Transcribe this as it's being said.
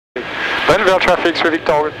Bentonville traffic, 3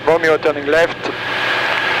 Victor Romeo turning left,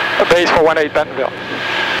 base for 18 Bentonville.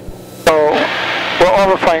 So we're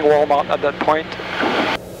overflying Walmart at that point.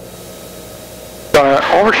 Gonna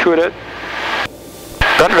overshoot it.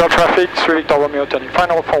 Bentonville traffic, 3 Victor Romeo turning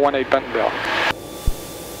final for 18 Bentonville.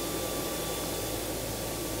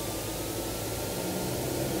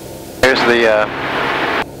 Here's the,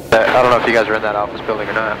 I don't know if you guys are in that office building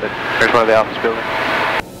or not, but here's one of the office buildings.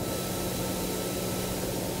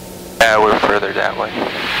 Yeah, we're further that way.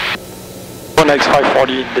 1X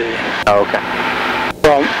 540 day. Oh, okay.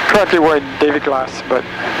 Well, currently we're in David Glass, but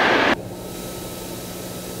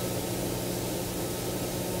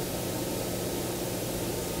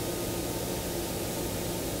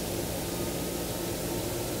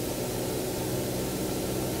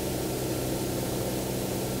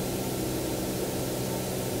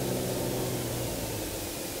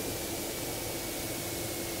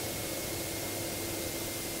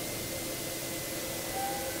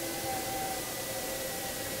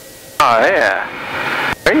oh yeah,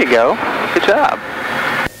 there you go. Good job.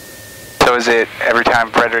 So is it every time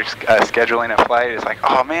Frederick's scheduling a flight, it's like,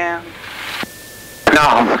 oh man? No,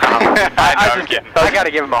 I gotta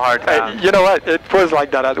give him a hard time. you know what? It was like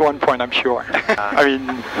that at one point, I'm sure. I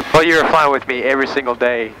mean, well, you were flying with me every single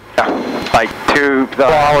day, like 4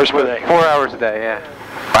 hours per day. 4 hours a day, yeah.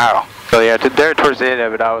 Wow. So yeah, there towards the end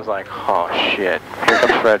of it, I was like, oh shit, here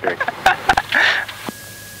comes Frederick.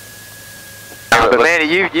 But man,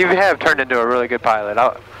 you have turned into a really good pilot.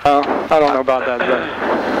 I don't know about that, but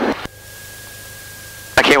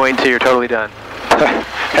I can't wait until you're totally done.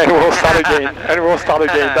 and we'll start again. And we'll start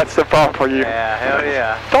again. That's the problem for you. Yeah, hell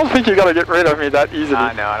yeah. Don't think you're gonna get rid of me that easily.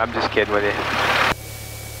 I know, and I'm just kidding with you.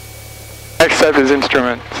 Except his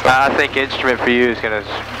instrument. So. I think instrument for you is gonna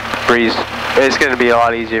breeze. It's gonna be a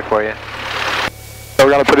lot easier for you. So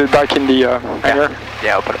we're gonna put it back in the hangar.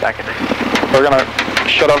 Yeah, I'll put it back in there. We're gonna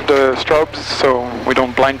shut off the strobes so we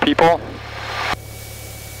don't blind people.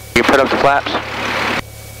 You put up the flaps?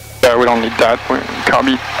 Yeah, we don't need that. We can't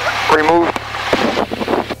be removed.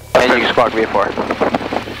 And you can squawk VFR.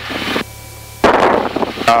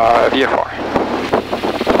 VFR.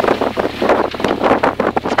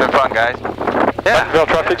 It's been fun, guys. Yeah. Bentonville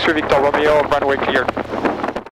traffic, 3 Victor Romeo, runway cleared.